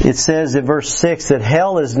 It says in verse 6 that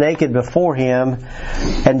hell is naked before Him,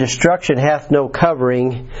 and destruction hath no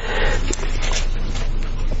covering.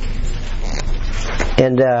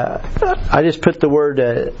 And I just put the word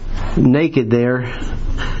naked there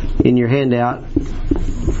in your handout.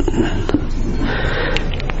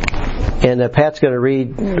 And Pat's going to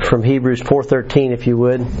read from Hebrews 4:13, if you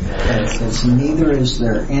would. It says, "Neither is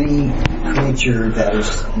there any creature that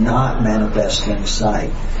is not manifest in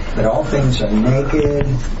sight, but all things are naked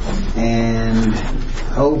and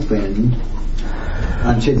open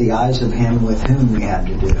unto the eyes of Him with whom we have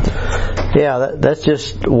to do." Yeah, that's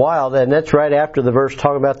just wild, and that's right after the verse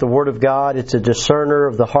talking about the Word of God. It's a discerner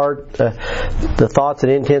of the heart, the thoughts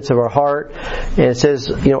and intents of our heart. And it says,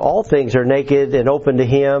 all things are naked and open to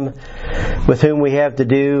Him with whom we have to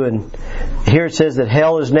do. And here it says that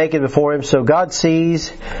hell is naked before Him, so God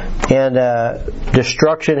sees, and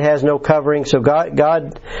destruction has no covering. So God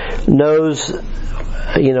knows,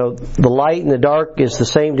 the light and the dark is the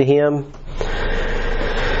same to Him.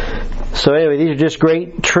 So anyway, these are just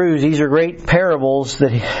great truths. These are great parables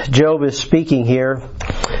that Job is speaking here.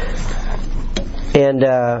 And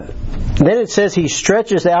then it says He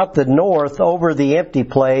stretches out the north over the empty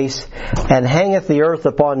place and hangeth the earth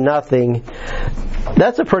upon nothing.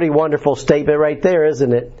 That's a pretty wonderful statement right there,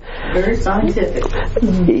 isn't it? Very scientific.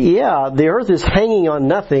 Yeah, the earth is hanging on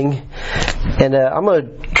nothing. And I'm going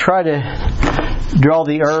to try to draw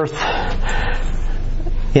the earth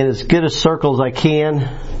in as good a circle as I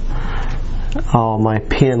can. Oh, my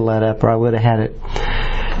pen let up, or I would have had it.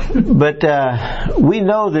 But we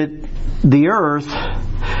know that the earth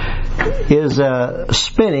is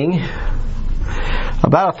spinning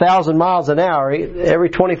about 1,000 miles an hour. Every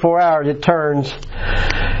 24 hours it turns.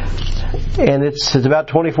 And it's about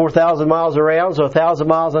 24,000 miles around, so 1,000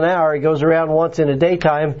 miles an hour. It goes around once in a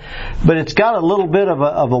daytime. But it's got a little bit of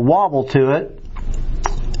a wobble to it.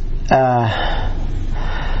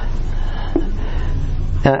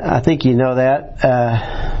 I think you know that.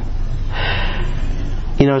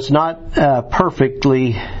 It's not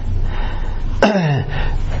perfectly.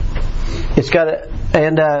 It's got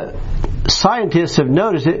and scientists have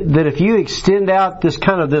noticed that if you extend out this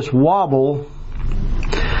wobble,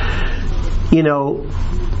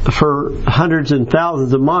 for hundreds and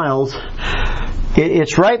thousands of miles,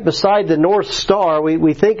 it's right beside the North Star.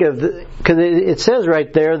 We think of, because it says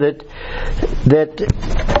right there that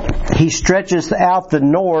He stretches out the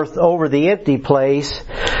north over the empty place.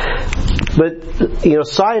 But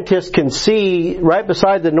scientists can see right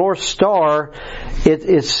beside the North Star,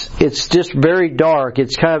 it's just very dark.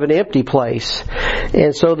 It's kind of an empty place,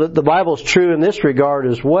 and so the Bible's true in this regard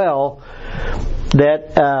as well.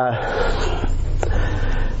 That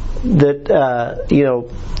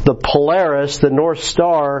the Polaris, the North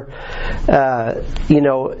Star,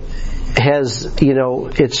 has,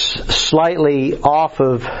 it's slightly off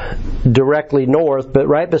of directly north, but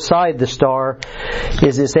right beside the star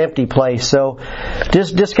is this empty place. So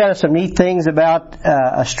just kind of some neat things about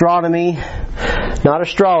astronomy, not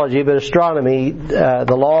astrology, but astronomy,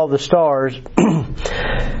 the law of the stars.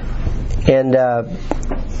 And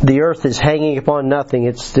the earth is hanging upon nothing.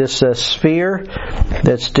 It's this sphere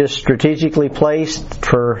that's just strategically placed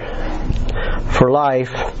for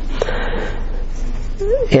life.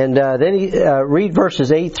 And then read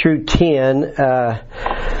verses 8 through 10.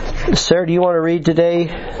 Sarah, do you want to read today?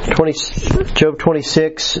 Job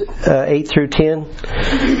 26, 8 through 10.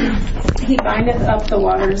 He bindeth up the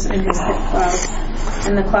waters in his thick cloud,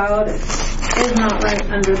 and the cloud is not right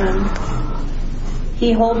under them.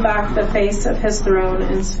 He hold back the face of his throne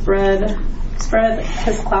and spread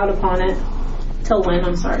his cloud upon it. Till when?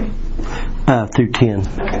 I'm sorry. Through 10.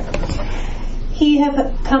 Okay. He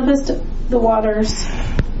hath compassed the waters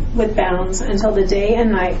with bounds until the day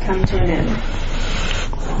and night come to an end.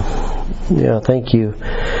 Yeah, thank you.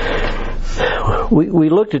 We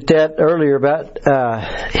looked at that earlier about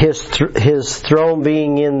his throne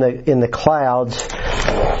being in the clouds,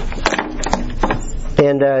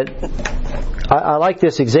 and I like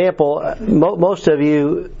this example. Most of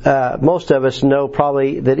us know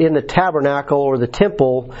probably that in the tabernacle or the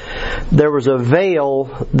temple, there was a veil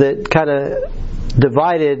that kind of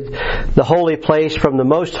divided the holy place from the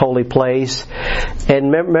most holy place.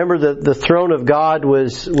 And remember, the throne of God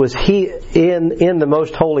was in the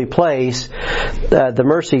most holy place, the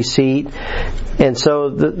mercy seat. And so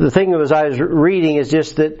the thing as I was reading is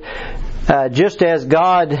just that just as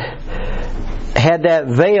God had that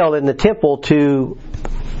veil in the temple to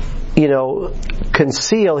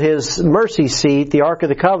conceal His mercy seat, the Ark of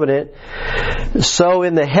the Covenant, so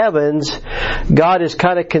in the heavens God has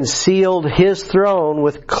kind of concealed His throne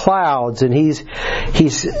with clouds, and He's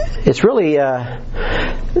it's really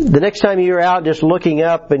the next time you're out just looking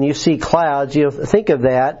up and you see clouds, think of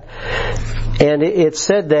that. And it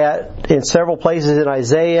said that in several places in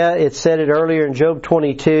Isaiah. It said it earlier in Job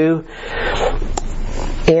 22.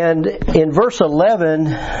 And in verse 11,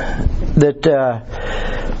 that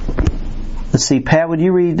let's see, Pat, would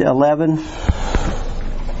you read 11?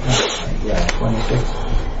 Yeah, 26.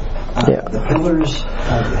 The pillars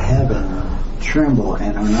of heaven tremble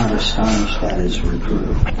and are not astonished at His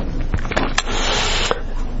reproof.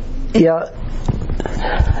 Yeah.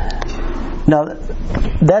 Now,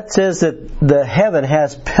 that says that the heaven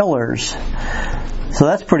has pillars. So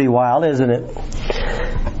that's pretty wild, isn't it?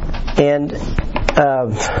 And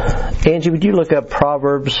Angie, would you look up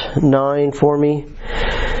Proverbs 9 for me?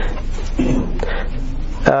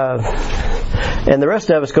 And the rest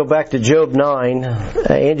of us go back to Job 9.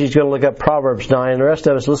 Angie's going to look up Proverbs 9. The rest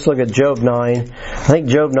of us, let's look at Job 9. I think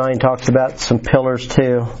Job 9 talks about some pillars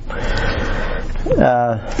too.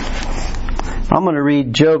 I'm going to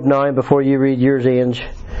read Job 9 before you read yours, Ange.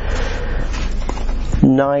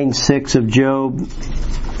 9:6 of Job.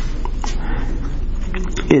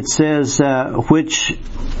 It says, which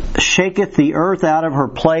shaketh the earth out of her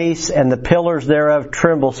place, and the pillars thereof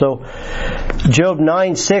tremble. So Job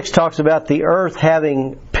 9:6 talks about the earth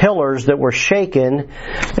having pillars that were shaken,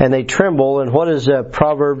 and they tremble. And what does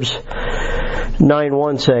Proverbs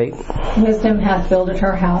 9:1 say? Wisdom hath builded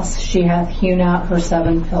her house, she hath hewn out her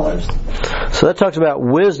 7 pillars. So that talks about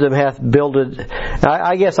wisdom hath builded.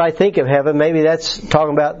 I guess I think of heaven, maybe that's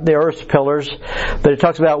talking about the earth's pillars, but it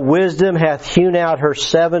talks about wisdom hath hewn out her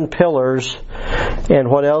 7 pillars. And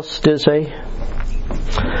what else did it say?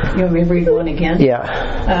 You want me to read one again?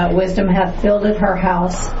 Yeah. Wisdom hath builded her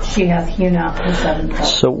house, she hath hewn out her 7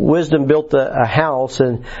 pillars. So wisdom built a house,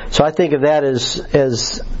 and so I think of that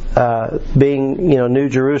as being, New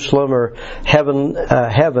Jerusalem or heaven.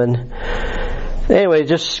 Anyway,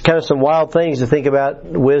 just kind of some wild things to think about.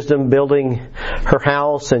 Wisdom building her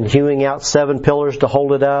house and hewing out 7 pillars to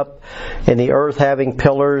hold it up, and the earth having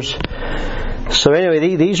pillars. So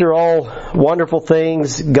anyway, these are all wonderful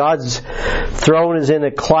things. God's throne is in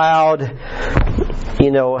a cloud.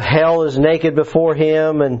 Hell is naked before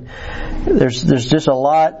Him, and there's just a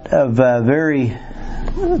lot of very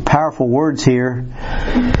powerful words here.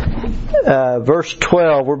 verse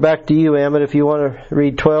 12. We're back to you, Emmett, if you want to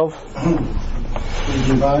read 12. He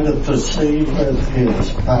divideth the sea with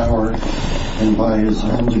his power, and by his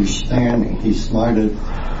understanding he smiteth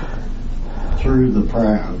through the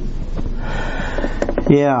proud.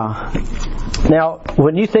 Yeah. Now,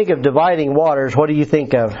 when you think of dividing waters, what do you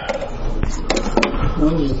think of?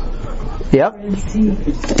 Yep. Yep.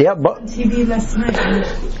 TV last night.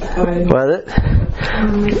 Was it?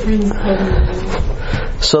 My friends told me.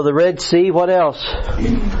 So the Red Sea, what else?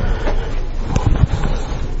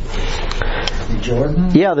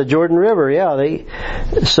 Jordan? Yeah, the Jordan River, yeah.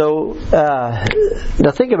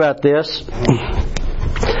 Now think about this.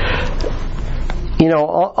 You know,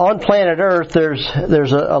 on planet Earth,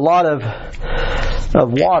 there's a lot of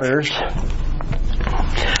waters,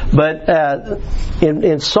 but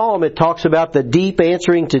in Psalm it talks about the deep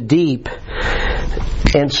answering to deep,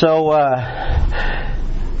 and so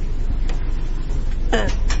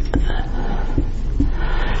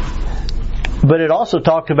but it also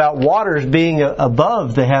talked about waters being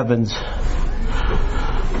above the heavens.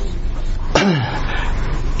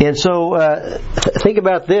 And so think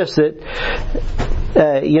about this, that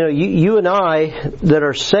you and I that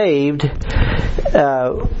are saved,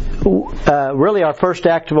 really our first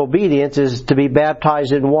act of obedience is to be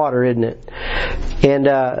baptized in water, isn't it? And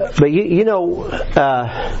but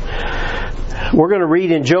we're going to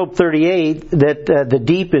read in Job 38 that the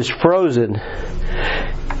deep is frozen.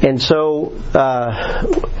 And so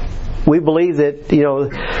we believe that,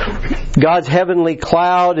 God's heavenly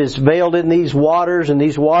cloud is veiled in these waters, and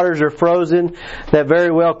these waters are frozen. That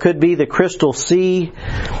very well could be the crystal sea.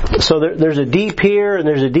 So there's a deep here and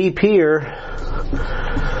there's a deep here.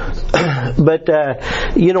 But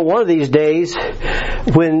one of these days,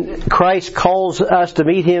 when Christ calls us to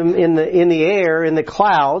meet Him in the air, in the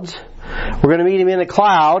clouds, we're going to meet Him in a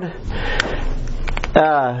cloud.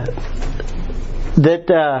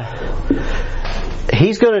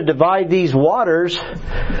 He's going to divide these waters,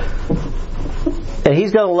 and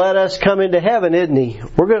He's going to let us come into heaven, isn't He?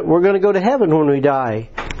 We're going to go to heaven when we die.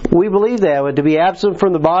 We believe that, to be absent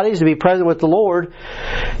from the bodies, to be present with the Lord.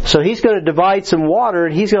 So He's going to divide some water,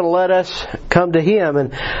 and He's going to let us come to Him.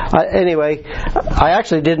 And anyway, I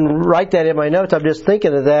actually didn't write that in my notes. I'm just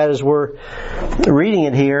thinking of that as we're reading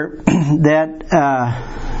it here. That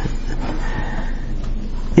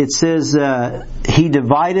it says, He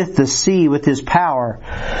divideth the sea with His power,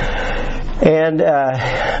 and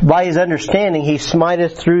by His understanding He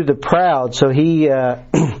smiteth through the proud. So He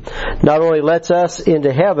not only lets us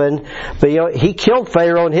into heaven, but He killed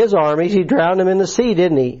Pharaoh and his armies. He drowned him in the sea,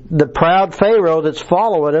 didn't He? The proud Pharaoh that's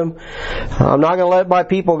following him. I'm not going to let my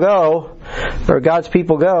people go, or God's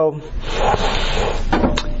people go.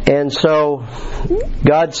 And so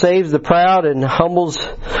God saves the proud and humbles,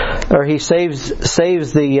 or He saves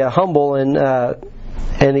the humble, and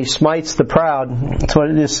He smites the proud. That's what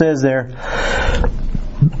it just says there.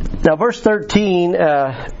 Now verse 13,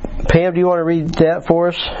 Pam, do you want to read that for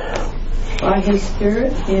us? By His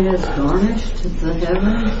Spirit He has garnished the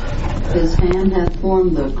heavens. His hand hath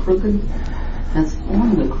formed the crooked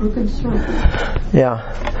serpent.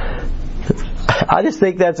 Yeah. I just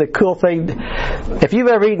think that's a cool thing. If you've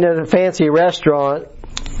ever eaten at a fancy restaurant,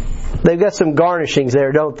 they've got some garnishings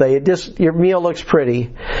there, don't they? Your meal looks pretty.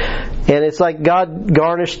 And it's like God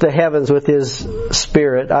garnished the heavens with His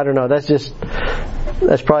Spirit. I don't know. That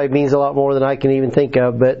probably means a lot more than I can even think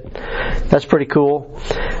of, but that's pretty cool.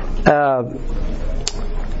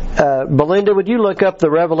 Belinda, would you look up the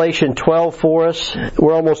Revelation 12 for us?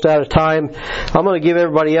 We're almost out of time. I'm going to give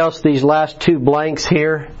everybody else these last two blanks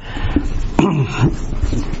here.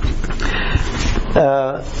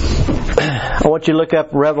 I want you to look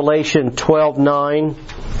up Revelation 12:9.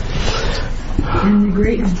 And the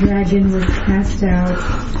great dragon was cast out,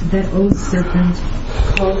 that old serpent,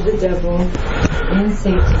 called the devil and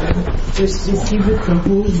Satan, which deceiveth the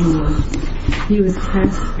whole world. He was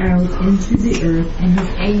cast out into the earth, and his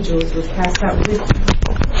angels were cast out with him.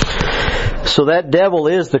 So that devil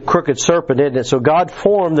is the crooked serpent, isn't it? So God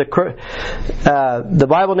formed the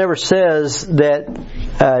Bible never says that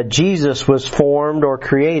Jesus was formed or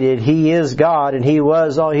created. He is God, and He's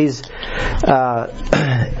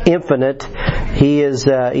infinite. He is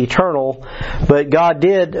eternal. But God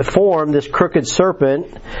did form this crooked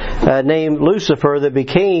serpent named Lucifer that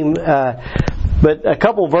became... But a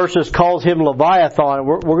couple verses calls him Leviathan.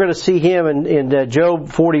 We're going to see him in Job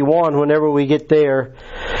 41 whenever we get there.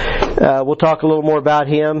 We'll talk a little more about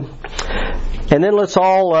him. And then let's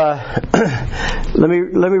all Let me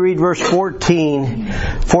read verse 14.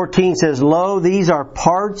 14 says, "Lo, these are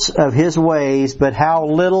parts of his ways, but how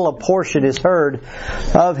little a portion is heard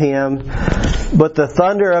of him. But the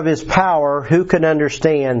thunder of his power, who can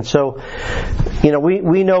understand?" So,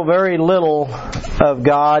 we know very little of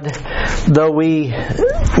God, though we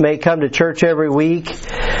may come to church every week.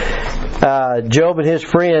 Job and his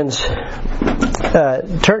friends.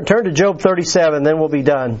 Turn to Job 37, then we'll be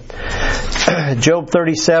done. Job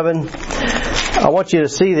 37. I want you to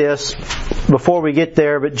see this before we get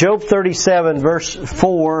there, but Job 37 verse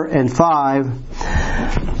 4 and 5.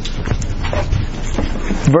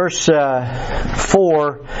 Verse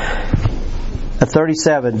 4,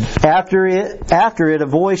 37. After it a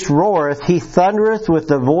voice roareth, he thundereth with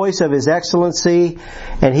the voice of his excellency,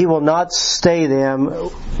 and he will not stay them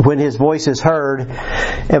when his voice is heard.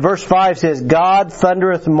 And verse 5 says, God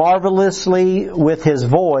thundereth marvelously with his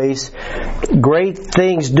voice, great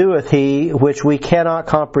things doeth he, which we cannot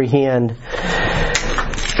comprehend.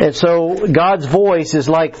 And so God's voice is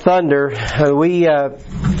like thunder.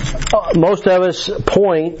 Most of us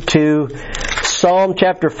point to Psalm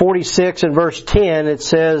chapter 46 and verse 10. It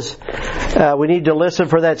says we need to listen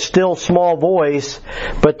for that still small voice.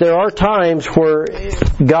 But there are times where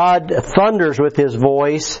God thunders with his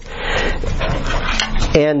voice.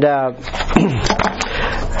 And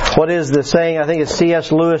what is the saying? I think it's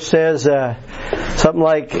C.S. Lewis says something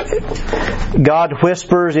like, God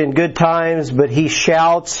whispers in good times, but he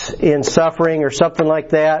shouts in suffering, or something like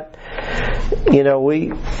that.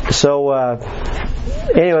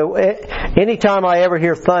 Anyway, anytime I ever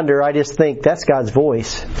hear thunder, I just think that's God's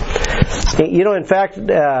voice. In fact,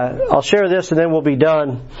 I'll share this and then we'll be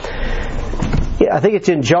done. I think it's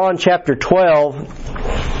in John chapter 12.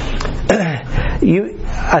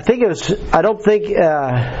 I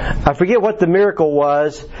forget what the miracle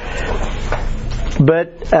was,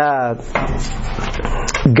 but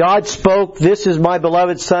God spoke, "This is my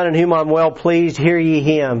beloved Son in whom I'm well pleased, hear ye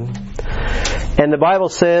him." And the Bible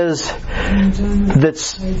says he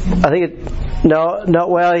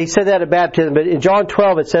said that at baptism, but in John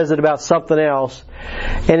 12 it says it about something else.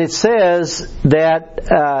 And it says that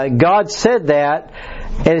God said that,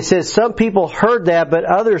 and it says some people heard that, but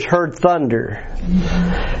others heard thunder.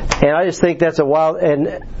 And I just think that's a wild,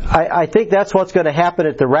 and I think that's what's going to happen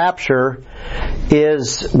at the rapture,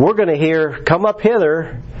 is we're going to hear, "Come up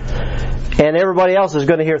hither," and everybody else is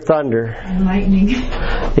going to hear thunder. And lightning.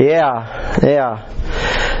 Yeah.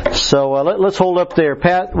 So let's hold up there.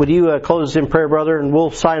 Pat, would you close us in prayer, brother, and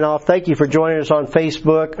we'll sign off. Thank you for joining us on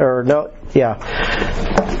Facebook,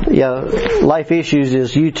 Life Issues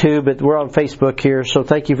is YouTube, but we're on Facebook here. So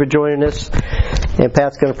thank you for joining us, and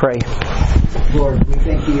Pat's going to pray. Lord, we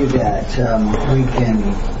thank you that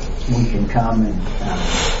we can come and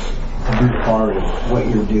be part of what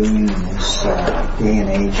you're doing in this day and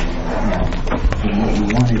age, and what you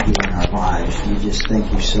want to do in our lives. We just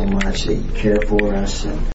thank you so much that you care for us. And